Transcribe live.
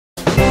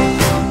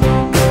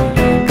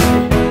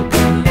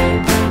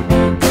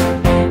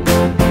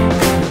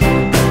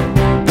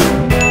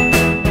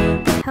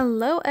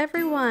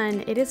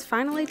everyone! It is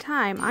finally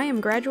time. I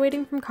am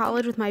graduating from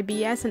college with my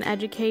BS in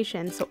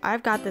education, so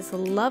I've got this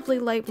lovely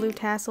light blue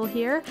tassel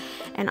here,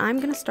 and I'm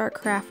gonna start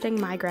crafting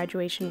my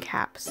graduation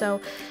cap.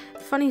 So,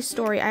 funny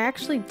story, I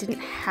actually don't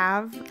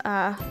have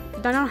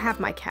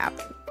my cap.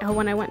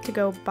 When I went to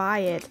go buy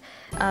it,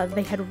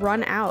 they had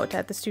run out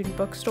at the student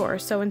bookstore,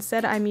 so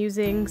instead I'm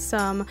using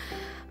some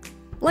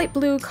light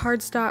blue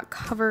cardstock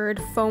covered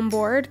foam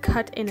board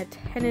cut in a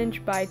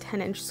 10-inch by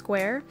 10-inch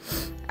square.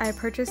 I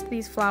purchased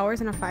these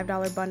flowers in a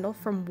 $5 bundle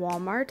from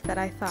Walmart that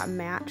I thought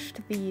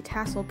matched the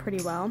tassel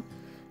pretty well.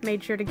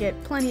 Made sure to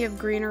get plenty of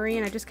greenery,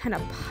 and I just kind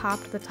of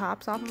popped the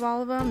tops off of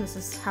all of them. This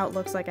is how it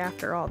looks like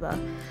after all the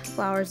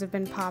flowers have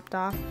been popped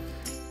off.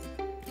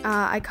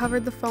 I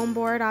covered the foam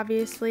board,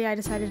 obviously. I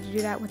decided to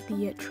do that with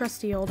the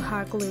trusty old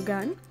hot glue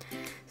gun.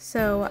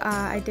 So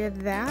I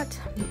did that.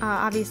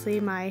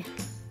 Obviously my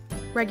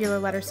regular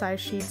letter size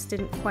sheets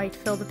didn't quite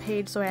fill the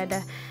page, so I had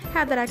to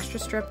have that extra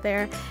strip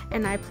there,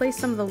 and I placed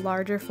some of the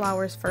larger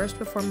flowers first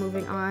before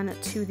moving on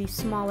to the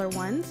smaller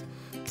ones.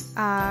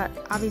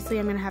 Obviously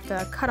I'm going to have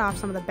to cut off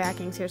some of the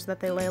backings here so that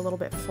they lay a little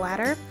bit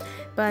flatter,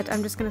 but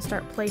I'm just going to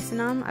start placing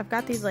them. I've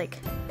got these like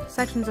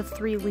sections of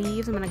 3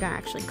 leaves. I'm going to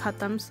actually cut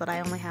them so that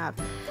I only have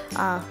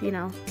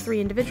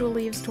 3 individual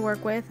leaves to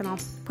work with, and I'll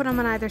put them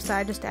on either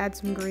side just to add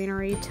some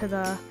greenery to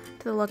the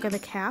look of the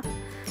cap.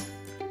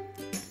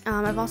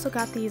 I've also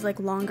got these like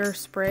longer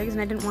sprigs,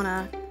 and I didn't want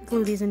to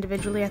glue these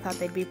individually. I thought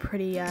they'd be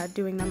pretty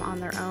doing them on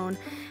their own.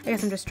 I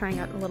guess I'm just trying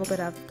out a little bit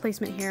of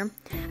placement here.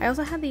 I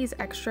also had these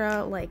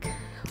extra like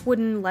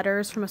wooden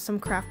letters from some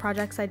craft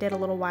projects I did a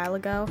little while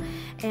ago,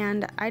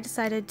 and I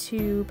decided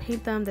to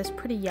paint them this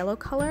pretty yellow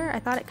color. I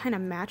thought it kind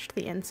of matched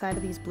the inside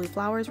of these blue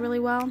flowers really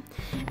well,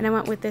 and I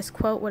went with this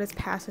quote, "What is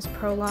past is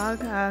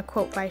prologue,"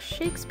 quote by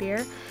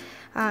Shakespeare.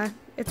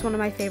 It's one of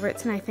my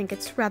favorites, and I think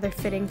it's rather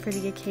fitting for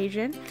the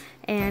occasion.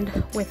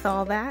 And with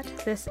all that,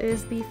 this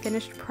is the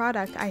finished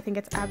product. I think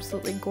it's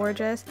absolutely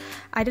gorgeous.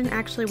 I didn't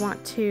actually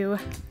want to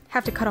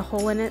have to cut a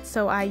hole in it,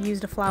 so I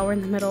used a flower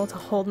in the middle to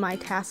hold my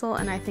tassel,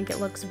 and I think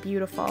it looks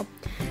beautiful.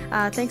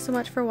 Thanks so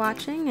much for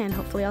watching, and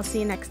hopefully I'll see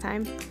you next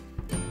time.